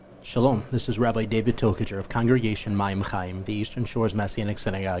Shalom, this is Rabbi David Tokajer of Congregation Mayim Chaim, the Eastern Shores Messianic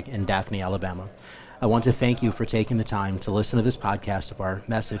Synagogue in Daphne, Alabama. I want to thank you for taking the time to listen to this podcast of our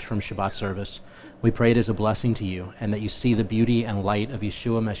message from Shabbat service. We pray it is a blessing to you and that you see the beauty and light of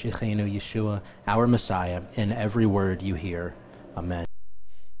Yeshua Meshichenu, Yeshua, our Messiah, in every word you hear. Amen.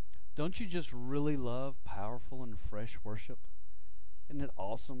 Don't you just really love powerful and fresh worship? Isn't it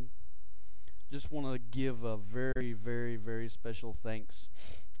awesome? Just want to give a very, very, very special thanks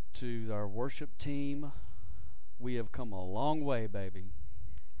to our worship team. We have come a long way, baby.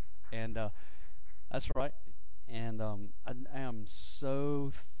 And that's right. And I am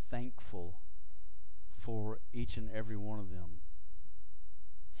so thankful for each and every one of them.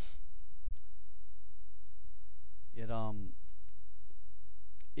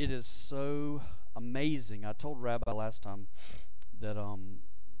 It is so amazing. I told Rabbi last time that I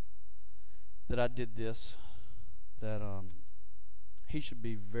did this, that he should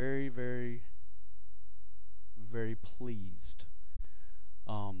be very, very, very pleased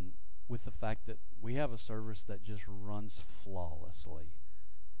with the fact that we have a service that just runs flawlessly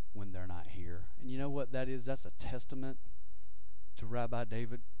when they're not here. And you know what that is? That's a testament to Rabbi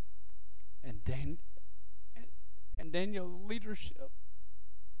David and Daniel's leadership.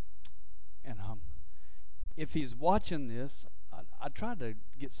 And if he's watching this, I tried to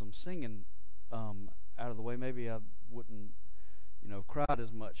get some singing out of the way. Maybe I wouldn't, crowd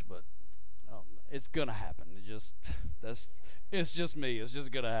as much, but it's gonna happen. It's just me. It's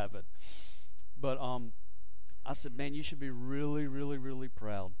just gonna happen. But I said, man, you should be really, really, really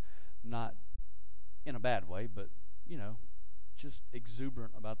proud. Not in a bad way, but just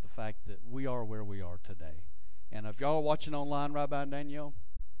exuberant about the fact that we are where we are today. And if y'all are watching online, Rabbi and Danielle,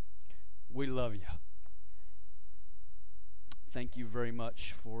 we love you. Thank you very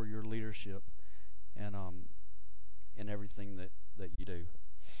much for your leadership and everything that you do.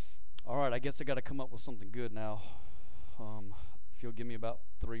 All right, I guess I got to come up with something good now. If you'll give me about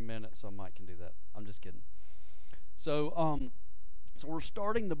 3 minutes, I might can do that. I'm just kidding. So we're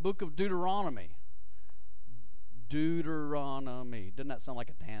starting the book of Deuteronomy. Deuteronomy. Doesn't that sound like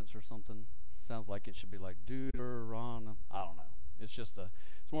a dance or something? Sounds like it should be like Deuteronomy. I don't know. It's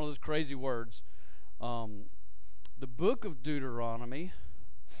one of those crazy words. The book of Deuteronomy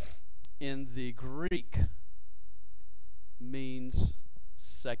in the Greek means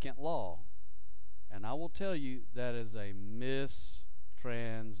second law. And I will tell you that is a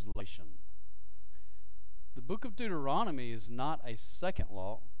mistranslation. The book of Deuteronomy is not a second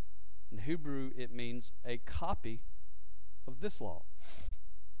law. In Hebrew, it means a copy of this law.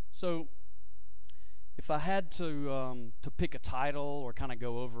 So, if I had to pick a title or kind of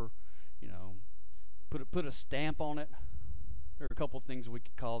go over, put a stamp on it, there are a couple of things we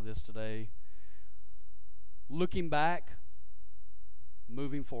could call this today. Looking back,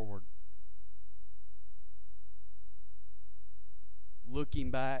 moving forward.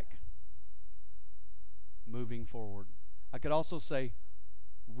 Looking back, moving forward. I could also say,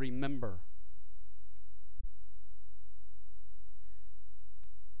 remember.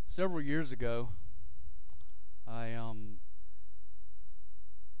 Several years ago, I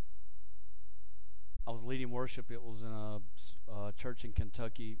was leading worship. It was in a church in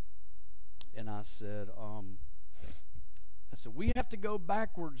Kentucky, and I said, we have to go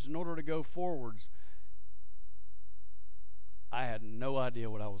backwards in order to go forwards. I had no idea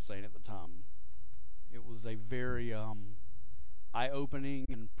what I was saying at the time. It was a very eye-opening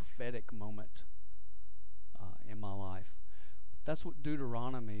and prophetic moment in my life. But that's what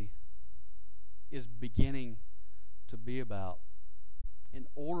Deuteronomy is beginning to be about. In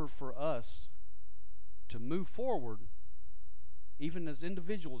order for us to move forward, even as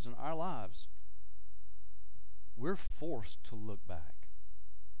individuals in our lives, we're forced to look back.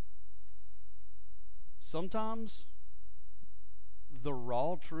 Sometimes the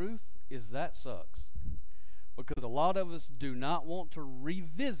raw truth is that sucks, because a lot of us do not want to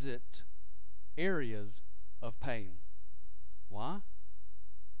revisit areas of pain. Why?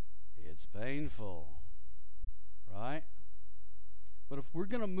 It's painful, right? But if we're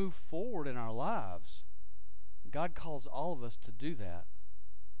going to move forward in our lives, God calls all of us to do that,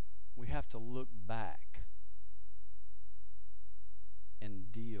 we have to look back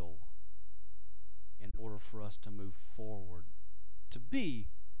and deal in order for us to move forward, to be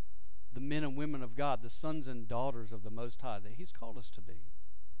the men and women of God, the sons and daughters of the Most High that He's called us to be.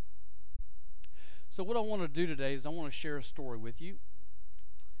 So what I want to do today is I want to share a story with you,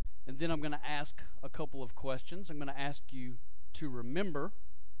 and then I'm going to ask a couple of questions. I'm going to ask you to remember.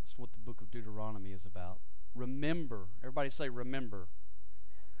 That's what the book of Deuteronomy is about. Remember. Everybody say remember.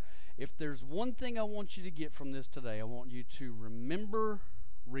 If there's one thing I want you to get from this today, I want you to remember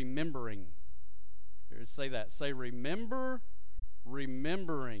remembering. Here, say that. Say remember,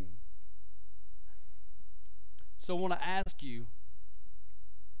 remembering. So I want to ask you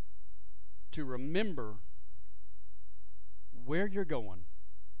to remember where you're going.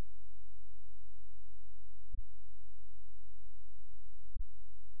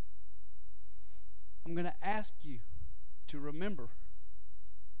 I'm going to ask you to remember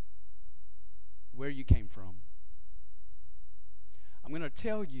where you came from. I'm going to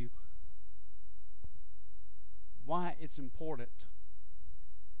tell you why it's important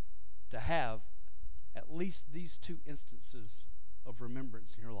to have at least these two instances of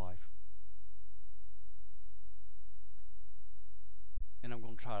remembrance in your life. And I'm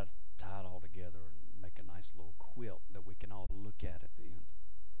going to try to tie it all together and make a nice little quilt that we can all look at the end.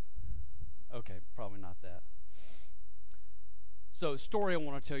 Okay, probably not that. So the story I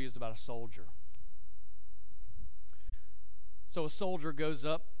want to tell you is about a soldier. So a soldier goes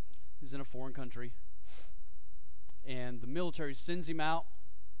up, he's in a foreign country, and the military sends him out.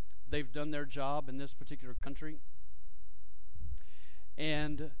 They've done their job in this particular country,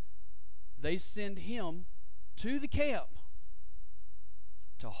 and they send him to the camp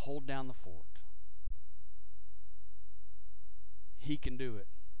to hold down the fort. He can do it.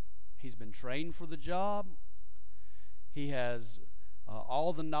 He's been trained for the job. He has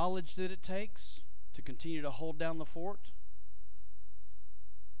all the knowledge that it takes to continue to hold down the fort.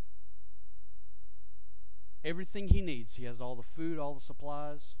 Everything he needs. He has all the food, all the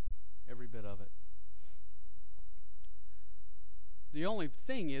supplies, every bit of it. The only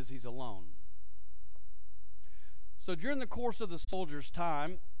thing is he's alone. So during the course of the soldier's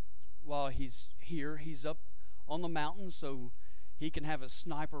time, while he's here, he's up on the mountain so he can have a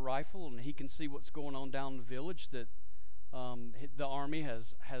sniper rifle and he can see what's going on down the village that the army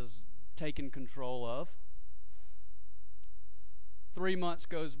has taken control of. 3 months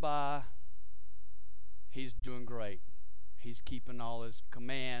goes by. He's doing great. He's keeping all his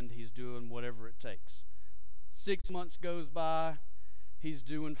command. He's doing whatever it takes. 6 months goes by. He's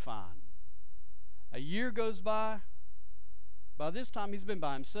doing fine. A year goes by. By this time, he's been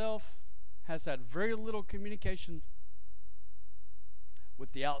by himself, has had very little communication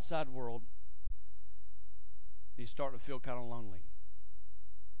with the outside world. He's starting to feel kind of lonely.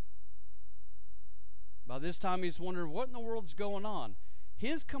 By this time, he's wondering what in the world's going on.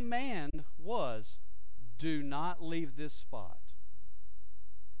 His command was, do not leave this spot.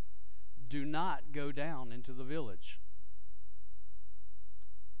 Do not go down into the village.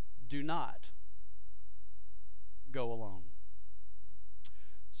 Do not go alone.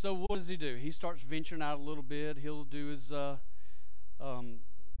 So what does he do? He starts venturing out a little bit. He'll do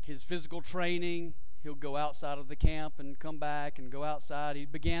his physical training. He'll go outside of the camp and come back and go outside. He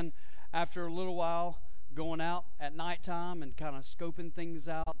began, after a little while, going out at nighttime and kind of scoping things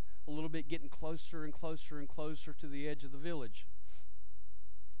out a little bit, getting closer and closer and closer to the edge of the village.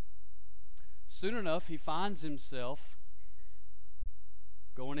 Soon enough, he finds himself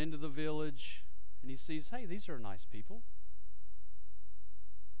going into the village, and he sees, hey, these are nice people.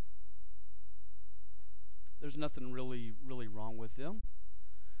 There's nothing really wrong with them.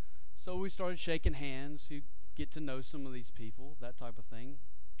 So we started shaking hands. You get to know some of these people, that type of thing.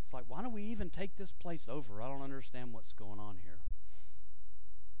 It's like, why don't we even take this place over? I don't understand what's going on here.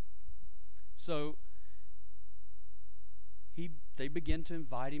 So they begin to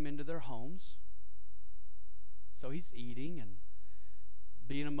invite him into their homes. So he's eating and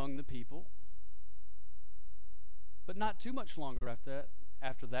being among the people. But not too much longer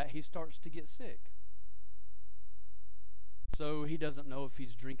after that, he starts to get sick. So he doesn't know if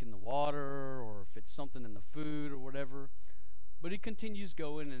he's drinking the water or if it's something in the food or whatever. But he continues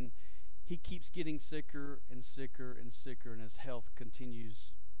going, and he keeps getting sicker and sicker and sicker, and his health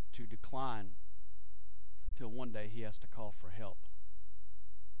continues to decline till one day he has to call for help.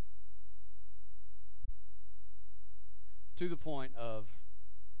 To the point of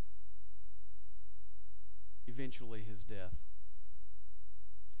eventually his death.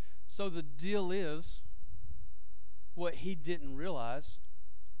 So the deal is, what he didn't realize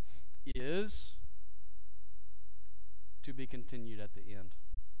is to be continued at the end.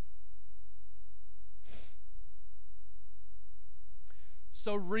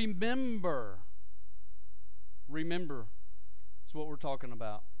 So remember is what we're talking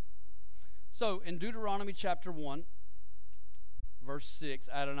about. So in Deuteronomy chapter 1, verse 6,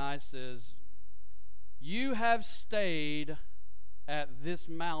 Adonai says, you have stayed at this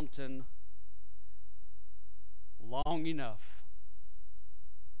mountain long enough.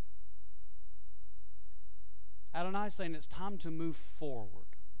 Adonai is saying it's time to move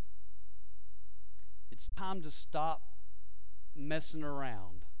forward. It's time to stop messing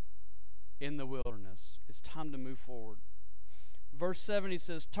around in the wilderness. It's time to move forward. Verse 7, he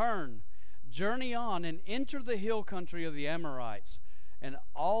says, "Turn, journey on, and enter the hill country of the Amorites and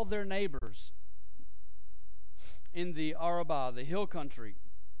all their neighbors in the Arabah, the hill country,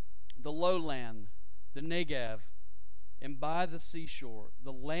 the lowland, the Negev, and by the seashore,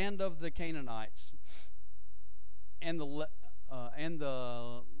 the land of the Canaanites, and the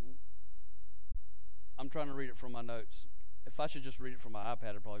I'm trying to read it from my notes. If I should just read it from my iPad,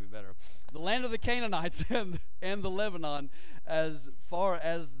 it'd probably be better. The land of the Canaanites and the Lebanon, as far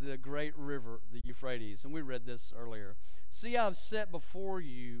as the great river, the Euphrates." And we read this earlier. "See, I've set before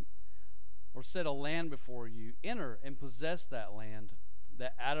you, or set a land before you. Enter and possess that land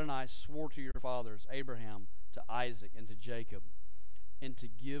that Adonai swore to your fathers, Abraham, to Isaac, and to Jacob, and to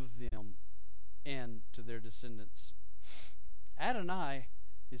give them and to their descendants." Adonai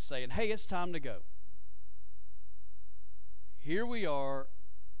is saying, hey, it's time to go. Here we are.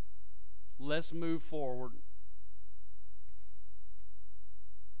 Let's move forward.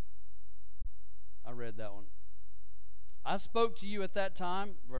 I read that one. "I spoke to you at that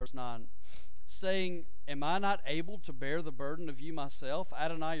time," verse 9, "saying, am I not able to bear the burden of you myself?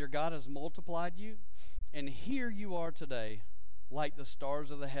 Adonai, your God, has multiplied you. And here you are today, like the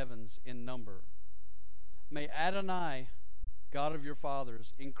stars of the heavens in number. May Adonai, God of your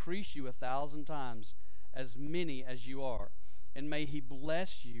fathers, increase you 1,000 times as many as you are, and may he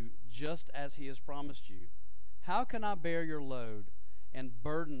bless you just as he has promised you. How can I bear your load and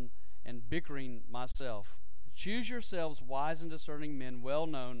burden and bickering myself? Choose yourselves wise and discerning men, well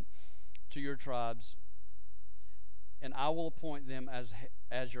known to your tribes, and I will appoint them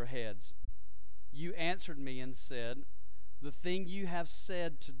as your heads. You answered me and said, the thing you have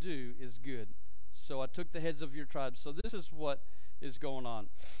said to do is good. So I took the heads of your tribes." So this is what is going on.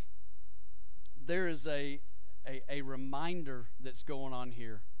 There is a reminder that's going on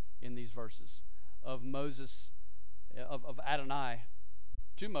here in these verses of Moses, of Adonai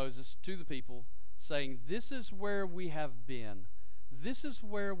to Moses, to the people, saying, this is where we have been. This is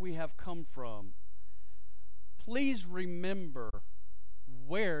where we have come from. Please remember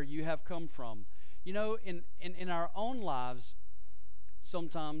where you have come from. You know, in our own lives,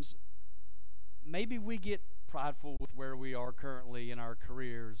 sometimes maybe we get prideful with where we are currently in our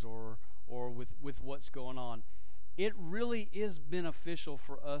careers or with what's going on. It really is beneficial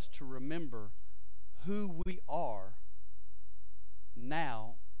for us to remember who we are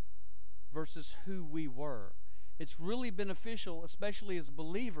now versus who we were. It's really beneficial, especially as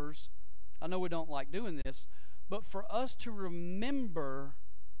believers. I know we don't like doing this, but for us to remember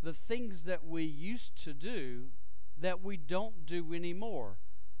the things that we used to do that we don't do anymore.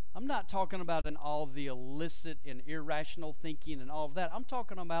 I'm not talking about in all the illicit and irrational thinking and all of that. I'm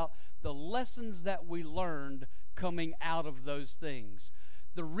talking about the lessons that we learned coming out of those things.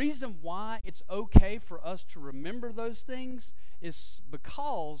 The reason why it's okay for us to remember those things is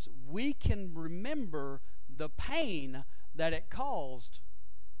because we can remember the pain that it caused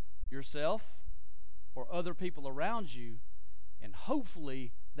yourself or other people around you, and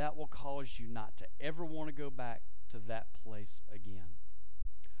hopefully that will cause you not to ever want to go back to that place again.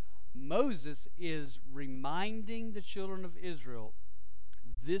 Moses is reminding the children of Israel,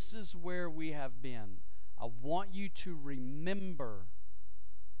 this is where we have been. I want you to remember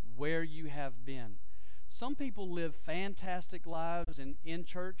where you have been. Some people live fantastic lives in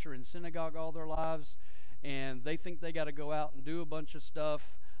church or in synagogue all their lives, and they think they got to go out and do a bunch of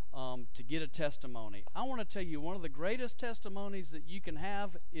stuff to get a testimony. I want to tell you, one of the greatest testimonies that you can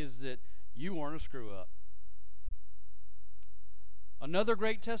have is that you weren't a screw-up. Another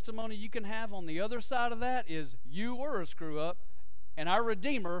great testimony you can have on the other side of that is you were a screw-up, and our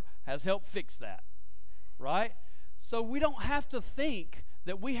Redeemer has helped fix that, right? So we don't have to think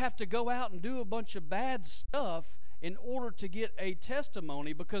that we have to go out and do a bunch of bad stuff in order to get a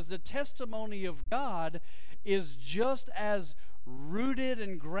testimony, because the testimony of God is just as rooted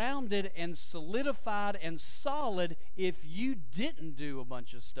and grounded and solidified and solid if you didn't do a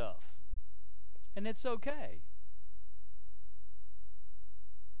bunch of stuff. And it's okay.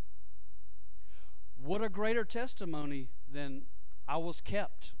 What a greater testimony than I was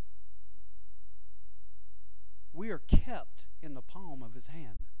kept. We are kept in the palm of his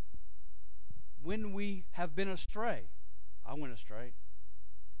hand. When we have been astray, I went astray,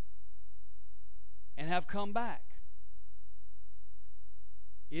 and have come back,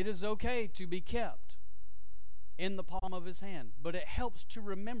 it is okay to be kept in the palm of his hand. But it helps to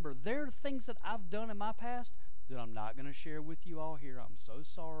remember there are things that I've done in my past that I'm not going to share with you all here. I'm so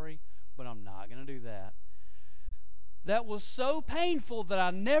sorry, but I'm not going to do that. That was so painful that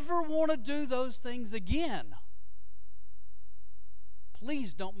I never want to do those things again.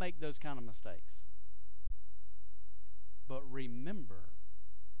 Please don't make those kind of mistakes. But remember,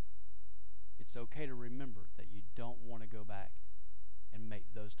 it's okay to remember that you don't want to go back and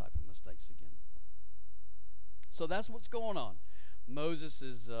make those type of mistakes again. So that's what's going on. Moses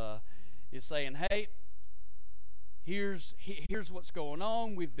is saying, hey, here's what's going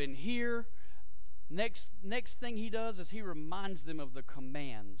on. We've been here. Next thing he does is he reminds them of the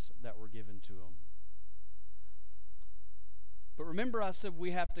commands that were given to him. But remember, I said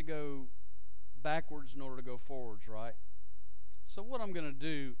we have to go backwards in order to go forwards, right? So what I'm going to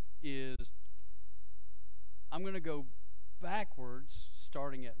do is I'm going to go backwards,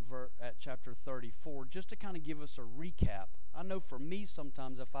 starting at chapter 34, just to kind of give us a recap. I know for me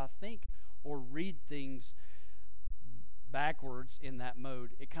sometimes if I think or read things backwards in that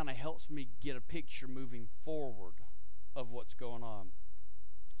mode, it kind of helps me get a picture moving forward of what's going on.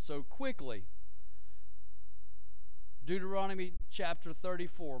 So quickly, Deuteronomy chapter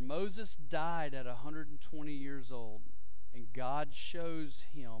 34. Moses died at 120 years old, and God shows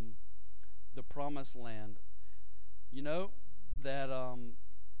him the promised land. You know that I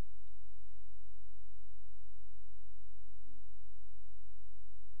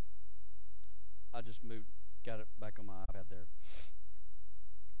just got it back on my iPad there.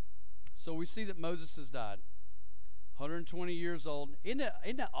 So we see that Moses has died, 120 years old. Isn't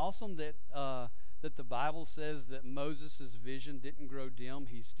that awesome that that the Bible says that Moses' vision didn't grow dim?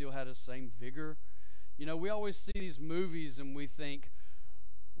 He still had the same vigor. You know, we always see these movies and we think,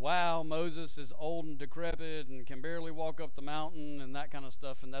 wow, Moses is old and decrepit and can barely walk up the mountain and that kind of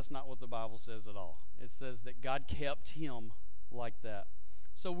stuff, and that's not what the Bible says at all. It says that God kept him like that.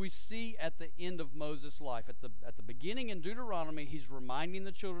 So we see at the end of Moses' life, at the beginning in Deuteronomy, he's reminding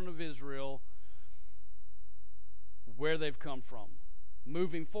the children of Israel where they've come from.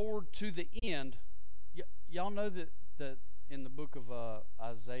 Moving forward to the end, y'all know that in the book of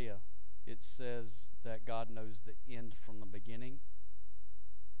Isaiah, it says that God knows the end from the beginning.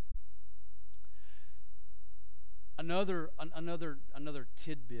 Another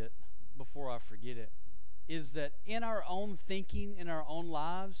tidbit before I forget it is that in our own thinking, in our own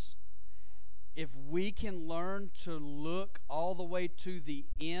lives, if we can learn to look all the way to the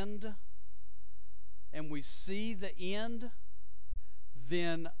end and we see the end,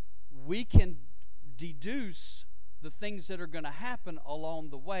 then we can deduce the things that are going to happen along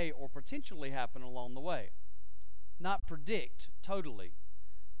the way or potentially happen along the way. Not predict totally.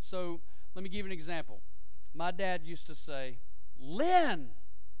 So let me give you an example. My dad used to say, Lynn,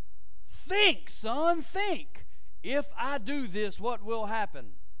 think, son, think. If I do this, what will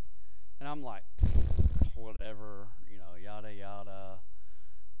happen? And I'm like, whatever, yada, yada.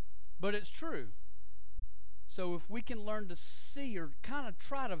 But it's true. So if we can learn to see or kind of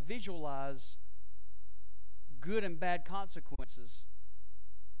try to visualize good and bad consequences,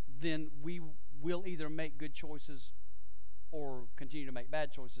 then we will either make good choices or continue to make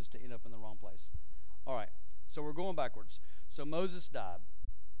bad choices to end up in the wrong place. All right, so we're going backwards. So Moses died.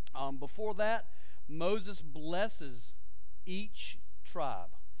 Before that, Moses blesses each tribe.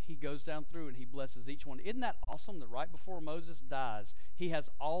 He goes down through and he blesses each one. Isn't that awesome that right before Moses dies, he has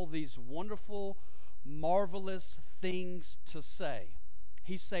all these wonderful, marvelous things to say?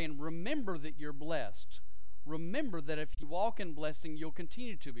 He's saying, remember that you're blessed. Remember that if you walk in blessing, you'll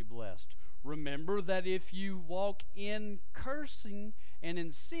continue to be blessed. Remember that if you walk in cursing and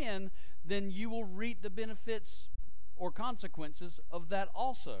in sin, then you will reap the benefits or consequences of that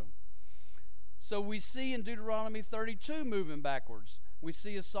also. So we see in Deuteronomy 32, moving backwards, we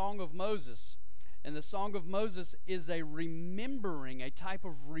see a song of Moses. And the song of Moses is a remembering, a type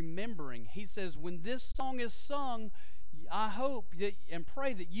of remembering. He says, when this song is sung, I hope that, and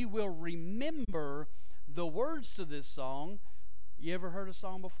pray that you will remember the words to this song. You ever heard a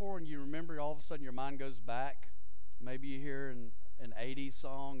song before and you remember, all of a sudden your mind goes back? Maybe you hear an 80s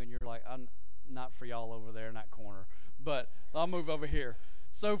song and you're like, I'm not for y'all over there in that corner, but I'll move over here.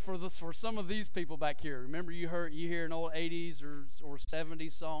 So for some of these people back here, remember you hear an old 80s or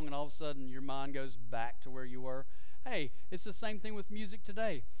 70s song and all of a sudden your mind goes back to where you were? Hey, it's the same thing with music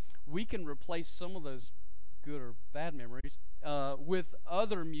today. We can replace some of those good or bad memories with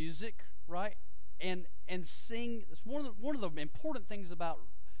other music, right? And sing. It's one of the important things about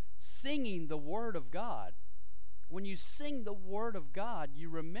singing the Word of God. When you sing the Word of God, you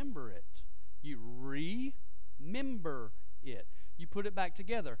remember it. You remember it. You put it back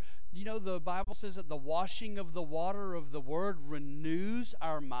together. You know, the Bible says that the washing of the water of the Word renews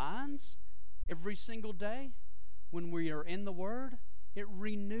our minds every single day. When we are in the Word, it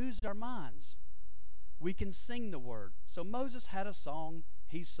renews our minds. We can sing the Word. So Moses had a song.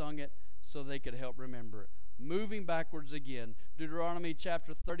 He sung it so they could help remember it. moving backwards again. Deuteronomy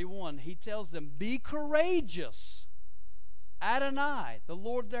chapter 31, he tells them, be courageous. Adonai, the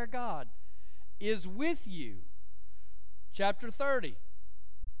Lord their God, is with you. Chapter 30,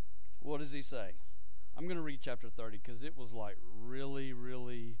 what does he say? I'm going to read chapter 30 because it was like really,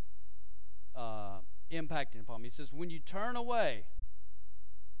 really impacting upon me. He says, when you turn away,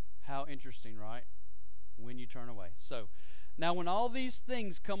 how interesting, right? When you turn away. So, now when all these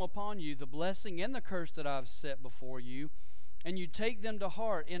things come upon you, the blessing and the curse that I've set before you, and you take them to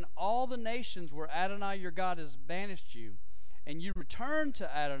heart in all the nations where Adonai your God has banished you, and you return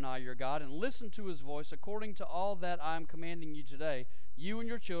to Adonai your God and listen to his voice according to all that I am commanding you today, you and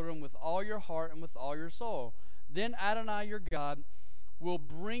your children with all your heart and with all your soul, then Adonai your God will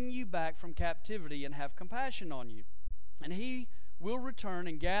bring you back from captivity and have compassion on you. And he will return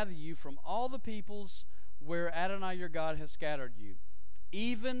and gather you from all the peoples where Adonai your God has scattered you,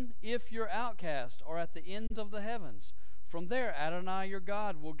 even if your outcasts are at the ends of the heavens. From there Adonai your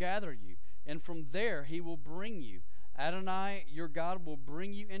God will gather you, and from there he will bring you. Adonai your God will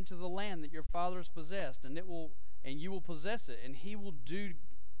bring you into the land that your fathers possessed, and you will possess it, and he will do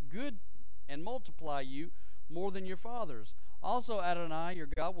good and multiply you more than your fathers. Also Adonai your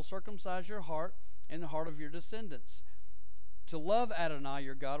God will circumcise your heart and the heart of your descendants, to love Adonai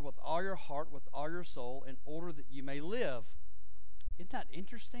your God with all your heart, with all your soul, in order that you may live. Isn't that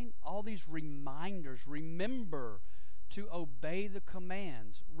interesting? All these reminders. Remember to obey the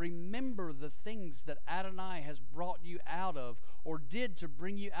commands. Remember the things that Adonai has brought you out of, or did to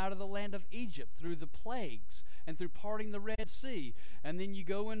bring you out of the land of Egypt through the plagues and through parting the Red Sea. And then you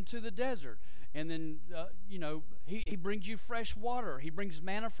go into the desert, and then he brings you fresh water. He brings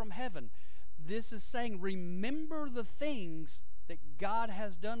manna from heaven. This is saying, remember the things that God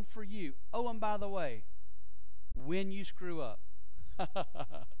has done for you. Oh, and by the way, when you screw up,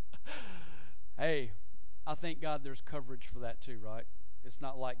 hey, I thank God there's coverage for that too, right? It's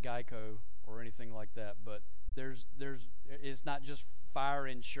not like Geico or anything like that, but it's not just fire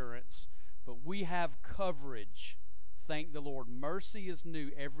insurance, but we have coverage. Thank the Lord. Mercy is new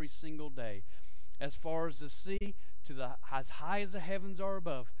every single day. As far as the sea, as high as the heavens are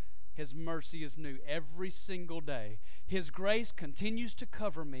above, his mercy is new every single day. His grace continues to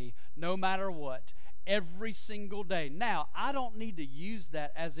cover me no matter what, every single day. Now, I don't need to use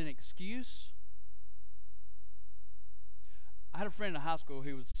that as an excuse. I had a friend in high school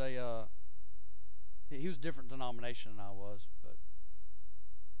who would say, he was a different denomination than I was, but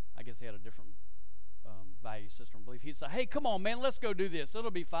I guess he had a different value system belief. He'd say, hey, come on, man, let's go do this.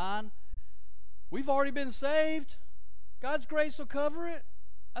 It'll be fine. We've already been saved. God's grace will cover it.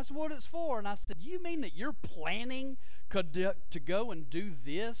 That's what it's for. And I said, you mean that you're planning to go and do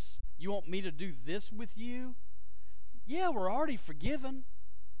this? You want me to do this with you? Yeah, we're already forgiven.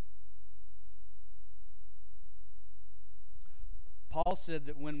 Paul said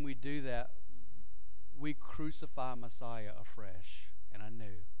that when we do that, we crucify Messiah afresh. And I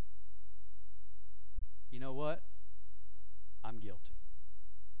knew, you know what? I'm guilty.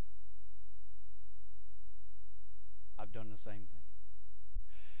 I've done the same thing.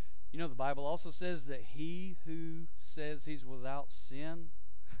 You know, the Bible also says that he who says he's without sin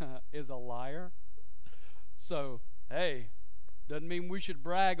is a liar. So, hey, doesn't mean we should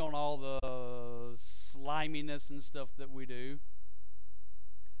brag on all the sliminess and stuff that we do.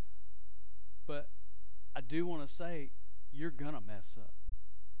 But I do want to say, you're going to mess up.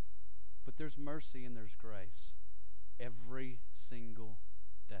 But there's mercy and there's grace every single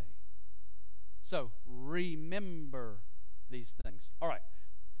day. So, remember these things. All right.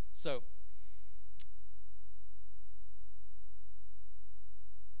 So,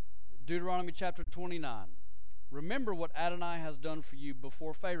 Deuteronomy chapter 29. Remember what Adonai has done for you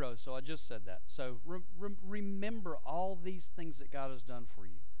before Pharaoh. So I just said that. So remember all these things that God has done for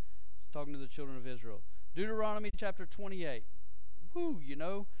you. Talking to the children of Israel. Deuteronomy chapter 28. Woo,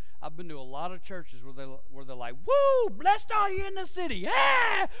 I've been to a lot of churches where they're like, woo, blessed are you in the city.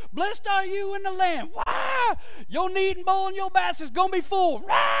 Yeah, blessed are you in the land. Wah! Your kneading bowl and your basket's going to be full.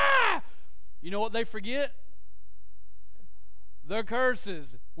 Rah! You know what they forget? The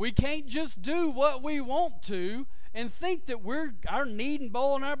curses. We can't just do what we want to and think that our kneading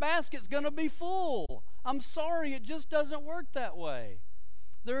bowl and our basket's going to be full. I'm sorry, it just doesn't work that way.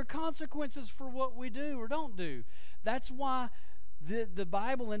 There are consequences for what we do or don't do. That's why the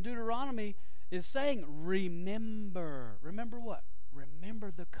Bible in Deuteronomy is saying, remember. Remember what?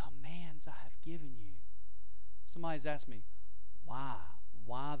 Remember the commands I have given you. Somebody's asked me, why?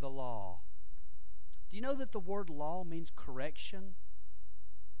 Why the law? Do you know that the word law means correction,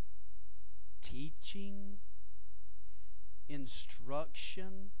 teaching,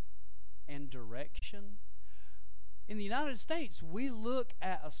 instruction, and direction? In the United States, we look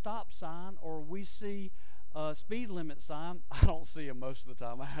at a stop sign or we see a speed limit sign. I don't see them most of the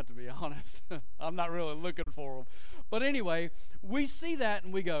time, I have to be honest. I'm not really looking for them. But anyway, we see that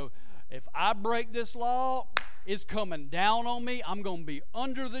and we go, if I break this law, it's coming down on me. I'm going to be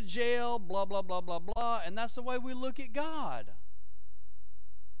under the jail, blah, blah, blah, blah, blah. And that's the way we look at God.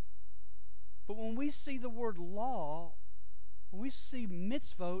 But when we see the word law, when we see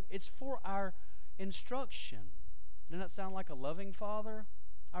mitzvot, it's for our instruction. Doesn't that sound like a loving father?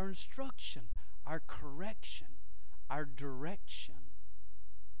 Our instruction, our correction, our direction.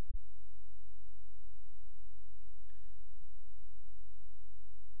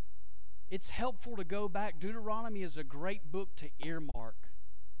 It's helpful to go back. Deuteronomy is a great book to earmark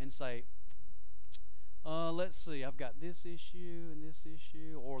and say, let's see, I've got this issue and this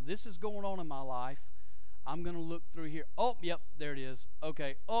issue, or this is going on in my life. I'm going to look through here. Oh, yep, there it is.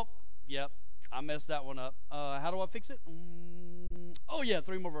 Okay. Oh, yep, I messed that one up. How do I fix it? Oh, yeah,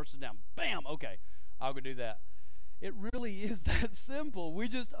 3 more verses down. Bam, okay, I'll go do that. It really is that simple. We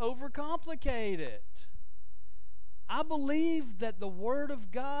just overcomplicate it. I believe that the Word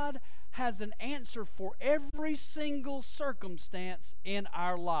of God has an answer for every single circumstance in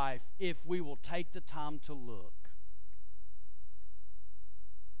our life if we will take the time to look.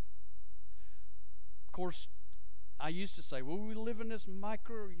 Of course, I used to say, well, we live in this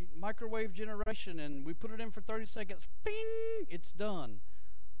microwave generation and we put it in for 30 seconds, bing, it's done.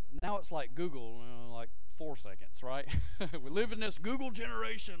 Now it's like Google, like 4 seconds, right? We live in this Google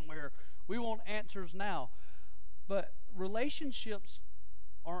generation where we want answers now. But relationships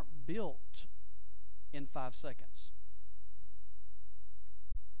aren't built in 5 seconds.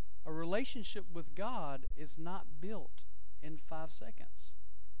 A relationship with God is not built in 5 seconds.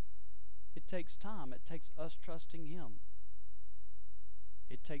 It takes time. It takes us trusting Him.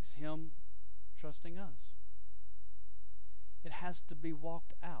 It takes Him trusting us. It has to be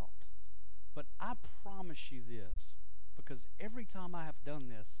walked out. But I promise you this, because every time I have done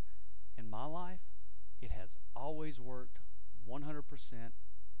this in my life, it has always worked 100%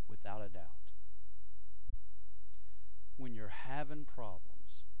 without a doubt. When you're having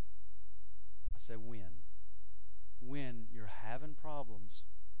problems, I said when you're having problems,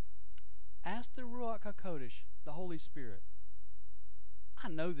 ask the Ruach HaKodesh, the Holy Spirit, I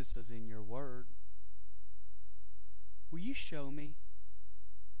know this is in your word. Will you show me?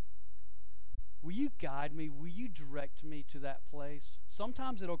 Will you guide me? Will you direct me to that place?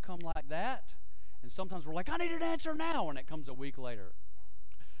 Sometimes it'll come like that. And sometimes we're like, I need an answer now, and it comes a week later,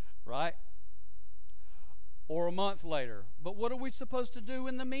 right? Or a month later. But what are we supposed to do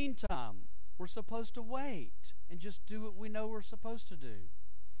in the meantime? We're supposed to wait and just do what we know we're supposed to do.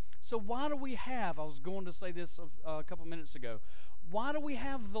 So why do we have, I was going to say this a couple minutes ago, why do we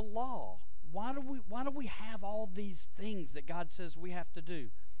have the law? Why do we have all these things that God says we have to do?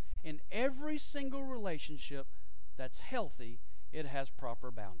 In every single relationship that's healthy, it has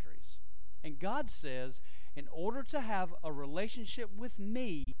proper boundaries. And God says, in order to have a relationship with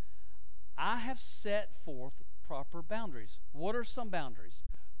me, I have set forth proper boundaries. What are some boundaries?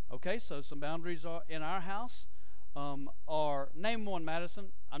 Okay, so some boundaries are in our house are, name one,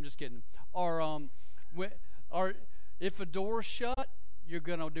 Madison. I'm just kidding. Are if a door's shut, you're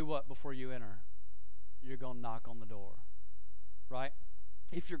going to do what before you enter? You're going to knock on the door, right?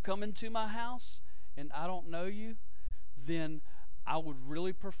 If you're coming to my house and I don't know you, then I would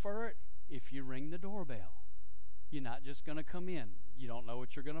really prefer it if you ring the doorbell. You're not just going to come in. You don't know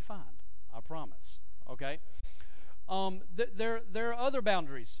what you're going to find. I promise. Okay? There are other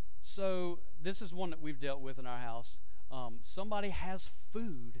boundaries. So this is one that we've dealt with in our house. Somebody has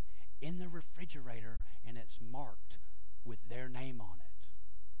food in the refrigerator and it's marked with their name on it.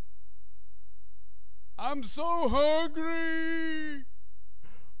 I'm so hungry.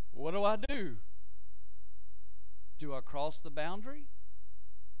 What do? Do I cross the boundary?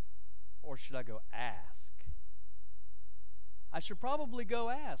 Or should I go ask? I should probably go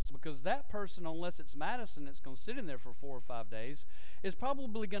ask, because that person, unless it's Madison that's going to sit in there for 4 or 5 days, is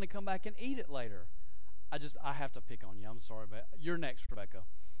probably going to come back and eat it later. I have to pick on you. I'm sorry, but you're next, Rebecca.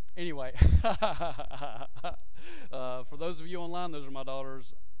 Anyway, for those of you online, those are my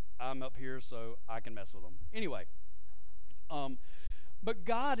daughters. I'm up here so I can mess with them. Anyway, but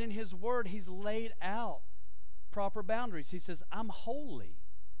God in His Word, He's laid out proper boundaries. He says, I'm holy.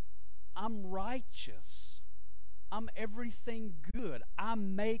 I'm righteous. I'm everything good. I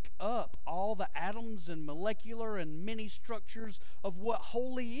make up all the atoms and molecular and many structures of what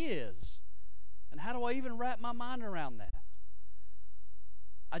holy is. And how do I even wrap my mind around that?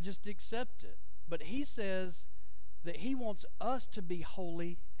 I just accept it. But He says that He wants us to be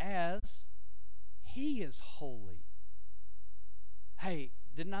holy as He is holy. Hey,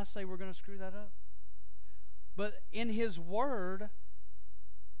 didn't I say we're going to screw that up? But in His Word,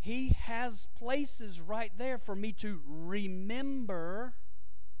 He has places right there for me to remember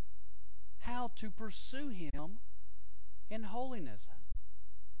how to pursue Him in holiness.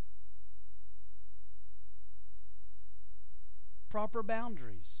 Proper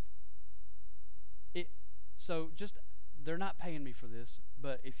boundaries. So just, they're not paying me for this,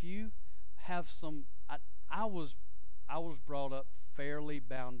 but if you have some, I was brought up fairly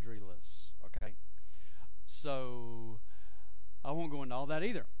boundaryless, okay? So I won't go into all that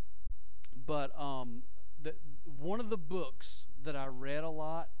either. But one of the books that I read a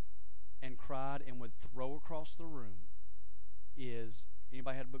lot and cried and would throw across the room is,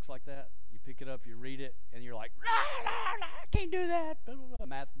 anybody had books like that? You pick it up, you read it, and you're like, I can't do that.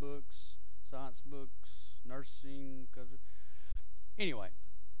 Math books, science books, nursing. Anyway,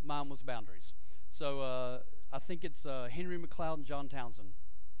 mine was boundaries. So I think it's Henry McLeod and John Townsend.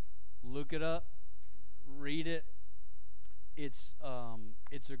 Look it up, read it. It's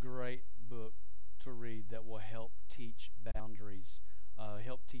a great book to read that will help teach boundaries,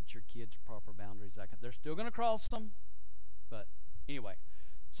 help teach your kids proper boundaries. They're still going to cross them, but anyway.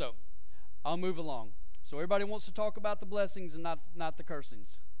 So I'll move along. So everybody wants to talk about the blessings and not the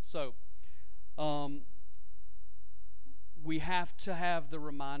cursings. So we have to have the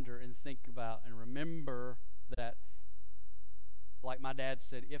reminder and think about and remember that, like my dad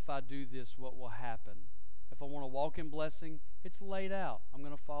said, if I do this, what will happen? If I want to walk in blessing, it's laid out. I'm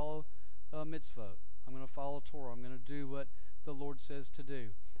going to follow mitzvot. I'm going to follow Torah. I'm going to do what the Lord says to do.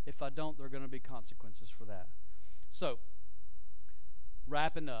 If I don't, there are going to be consequences for that. So,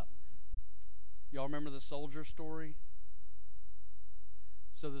 wrapping up. Y'all remember the soldier story?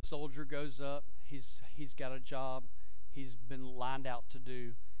 So the soldier goes up. He's got a job. He's been lined out to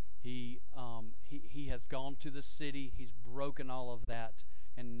do. He has gone to the city. He's broken all of that,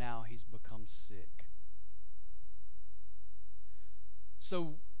 and now he's become sick.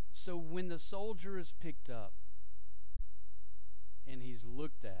 So when the soldier is picked up and he's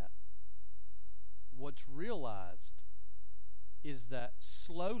looked at, what's realized is that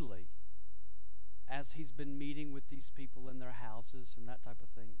slowly, as he's been meeting with these people in their houses and that type of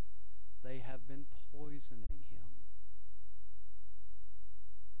thing, they have been poisoning him.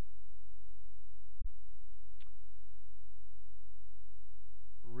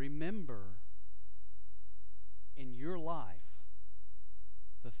 Remember in your life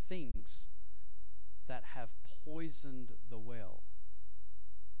the things that have poisoned the well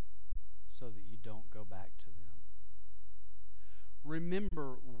so that you don't go back to them.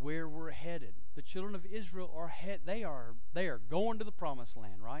 Remember where we're headed. The children of Israel they are going to the promised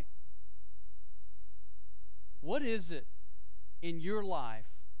land, right? What is it in your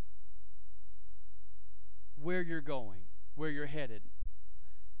life where you're going, where you're headed?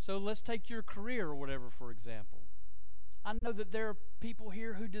 So let's take your career or whatever, for example. I know that there are people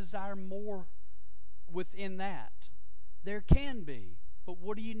here who desire more within that. There can be, but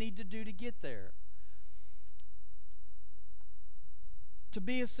what do you need to do to get there? To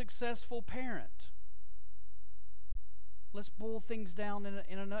be a successful parent. Let's boil things down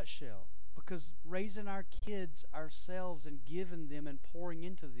in a nutshell, because raising our kids ourselves and giving them and pouring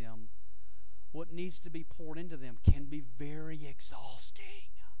into them what needs to be poured into them can be very exhausting.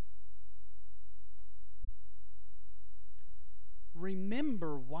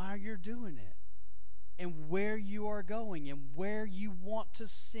 Remember why you're doing it and where you are going and where you want to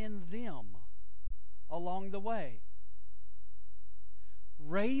send them along the way.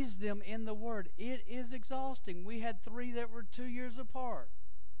 Raise them in the Word. It is exhausting. We had 3 that were 2 years apart.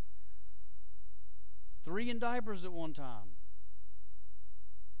 3 in diapers at one time.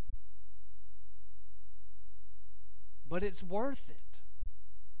 But it's worth it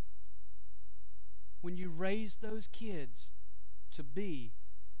when you raise those kids to be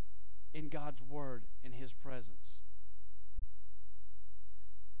in God's Word, in His presence.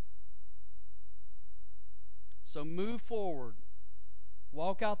 So move forward.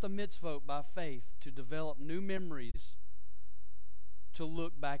 Walk out the mitzvot by faith to develop new memories to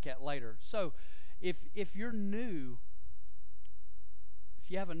look back at later. So if you're new,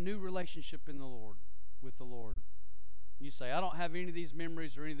 if you have a new relationship in the Lord, with the Lord, you say, I don't have any of these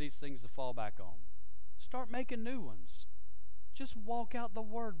memories or any of these things to fall back on. Start making new ones. Just walk out the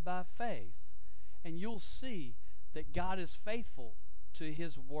Word by faith, and you'll see that God is faithful to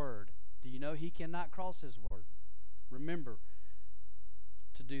His Word. Do you know He cannot cross His Word? Remember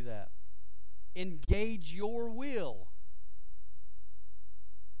to do that. Engage your will.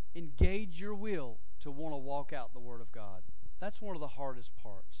 Engage your will to want to walk out the Word of God. That's one of the hardest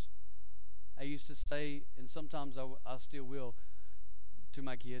parts. I used to say, and sometimes I still will, to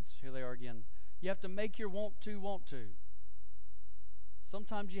my kids. Here they are again. You have to make your want to.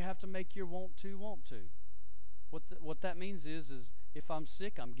 Sometimes you have to make your want to. What that means is if I'm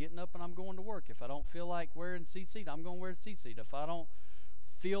sick, I'm getting up and I'm going to work. If I don't feel like wearing seat, I'm going to wear seat. If I don't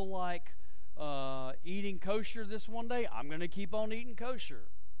feel like eating kosher this one day, I'm going to keep on eating kosher.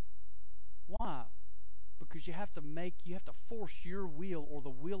 Why? Because you have to force your will or the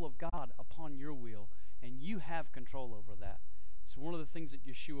will of God upon your will, and you have control over that. It's one of the things that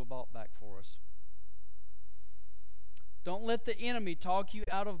Yeshua bought back for us. Don't let the enemy talk you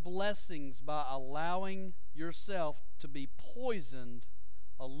out of blessings by allowing yourself to be poisoned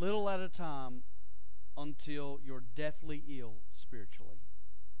a little at a time until you're deathly ill spiritually.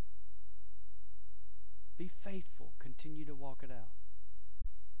 Be faithful. Continue to walk it out.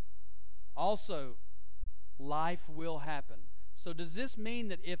 Also, life will happen. So does this mean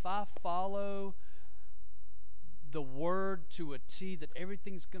that if I follow the word to a T, that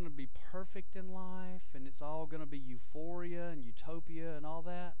everything's going to be perfect in life and it's all going to be euphoria and utopia and all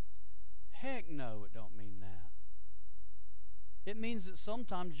that? Heck no, it don't mean that. It means that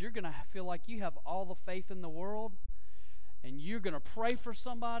sometimes you're going to feel like you have all the faith in the world and you're going to pray for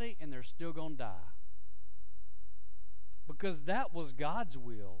somebody and they're still going to die. Because that was God's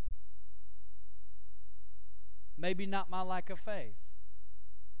will. Maybe not my lack of faith.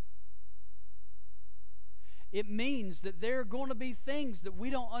 It means that there are going to be things that we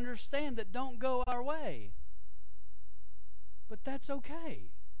don't understand that don't go our way. But that's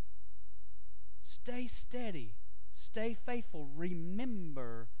okay. Stay steady. Stay faithful.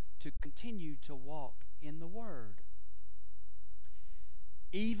 Remember to continue to walk in the Word.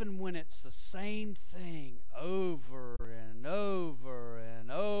 Even when it's the same thing over and over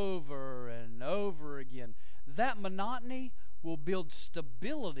and over and over again, that monotony will build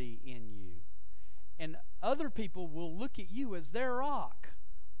stability in you. And other people will look at you as their rock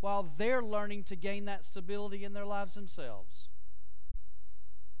while they're learning to gain that stability in their lives themselves.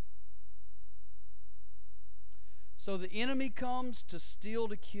 So the enemy comes to steal,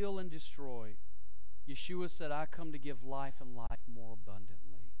 to kill, and destroy. Yeshua said, I come to give life and life more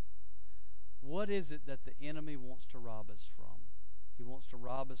abundantly. What is it that the enemy wants to rob us from? He wants to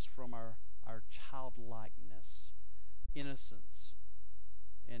rob us from our childlikeness, innocence,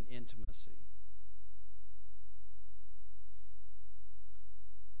 and intimacy.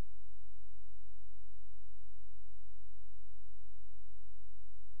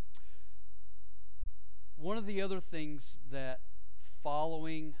 One of the other things that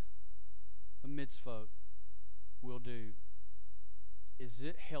following a mitzvot will do is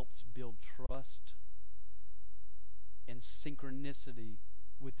it helps build trust and synchronicity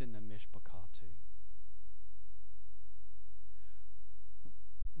within the mishpachah too.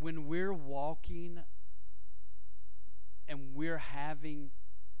 When we're walking and we're having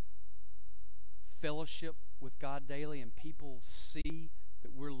fellowship with God daily and people see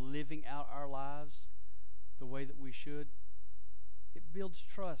that we're living out our lives the way that we should, it builds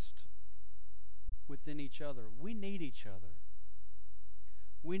trust within each other. We need each other.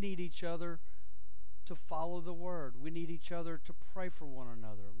 We need each other to follow the Word. We need each other to pray for one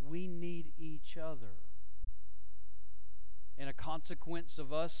another. We need each other. And a consequence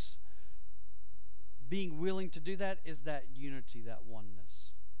of us being willing to do that is that unity, that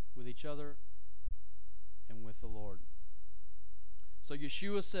oneness with each other and with the Lord. So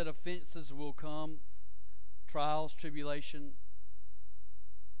Yeshua said offenses will come, trials, tribulation,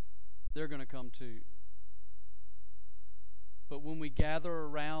 they're going to come too. But when we gather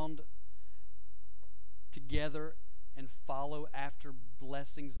around together and follow after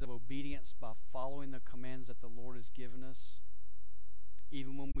blessings of obedience by following the commands that the Lord has given us,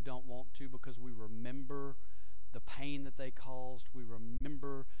 even when we don't want to, because we remember the pain that they caused, we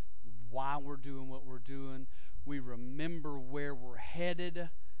remember why we're doing what we're doing, we remember where we're headed,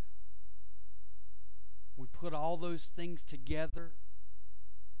 we put all those things together,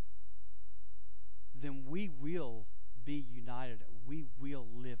 then we will be united. We will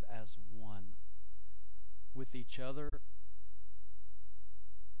live as one with each other.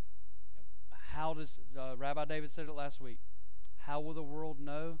 How does Rabbi David said it last week? How will the world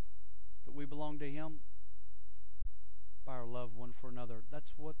know that we belong to Him? By our love one for another.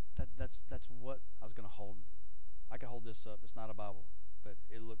 That's what I was going to hold. I could hold this up. It's not a Bible, but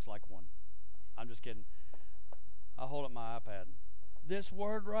it looks like one. I'm just kidding. I'll hold up my iPad. This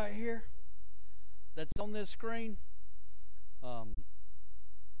word right here that's on this screen,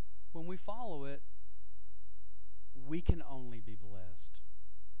 when we follow it, we can only be blessed.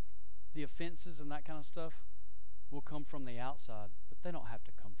 The offenses and that kind of stuff will come from the outside, but they don't have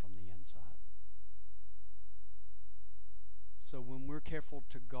to come from the inside. So when we're careful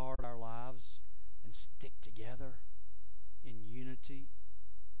to guard our lives and stick together in unity,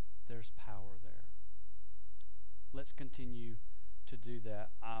 there's power there. Let's continue to do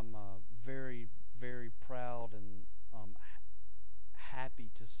that. I'm very, very proud and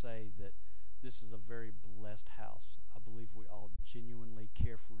happy to say that this is a very blessed house. I believe we all genuinely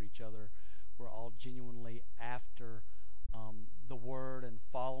care for each other. We're all genuinely after the Word and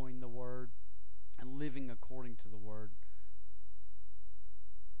following the Word and living according to the Word.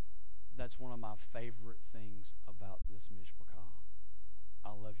 That's one of my favorite things about this mishpachah. I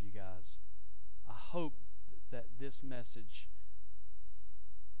love you guys. I hope that this message,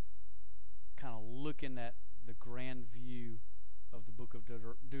 kind of looking at the grand view of the book of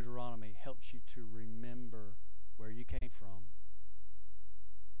Deuteronomy, helps you to remember where you came from.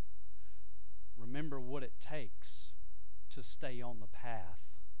 Remember what it takes to stay on the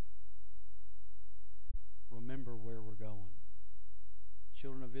path. Remember where we're going.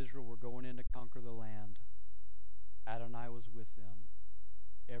 Children of Israel were going in to conquer the land. Adonai was with them.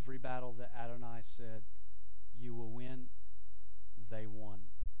 Every battle that Adonai said, you will win, they won.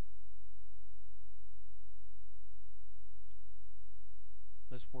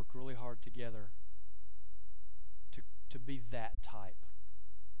 Let's work really hard together to be that type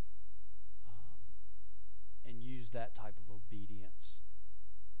and use that type of obedience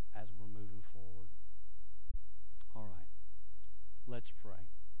as we're moving forward. All right, let's pray.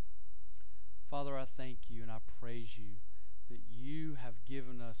 Father, I thank you and I praise you that you have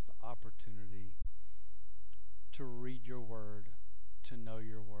given us the opportunity to read your word, to know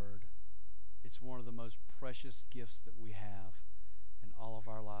your word. It's one of the most precious gifts that we have in all of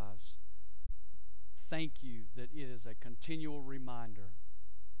our lives. Thank you that it is a continual reminder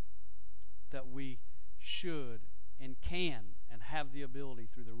that we should and can and have the ability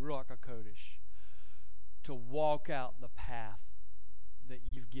through the Ruach HaKodesh to walk out the path that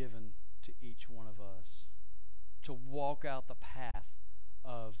you've given to each one of us, to walk out the path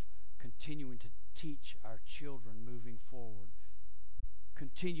of continuing to teach our children moving forward,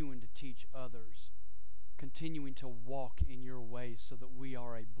 continuing to teach others, continuing to walk in your ways so that we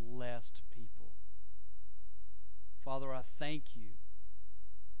are a blessed people. Father, I thank you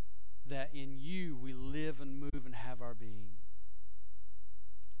that in you we live and move and have our being.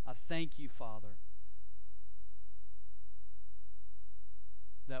 I thank you, Father,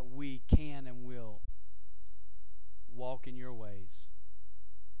 that we can and will walk in your ways.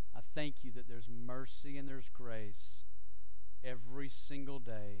 I thank you that there's mercy and there's grace every single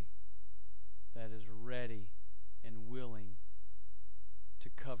day that is ready and willing to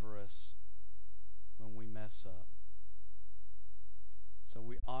cover us when we mess up. So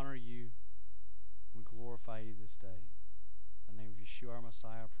we honor you, we glorify you this day. In the name of Yeshua our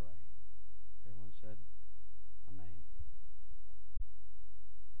Messiah, I pray. Everyone said, Amen.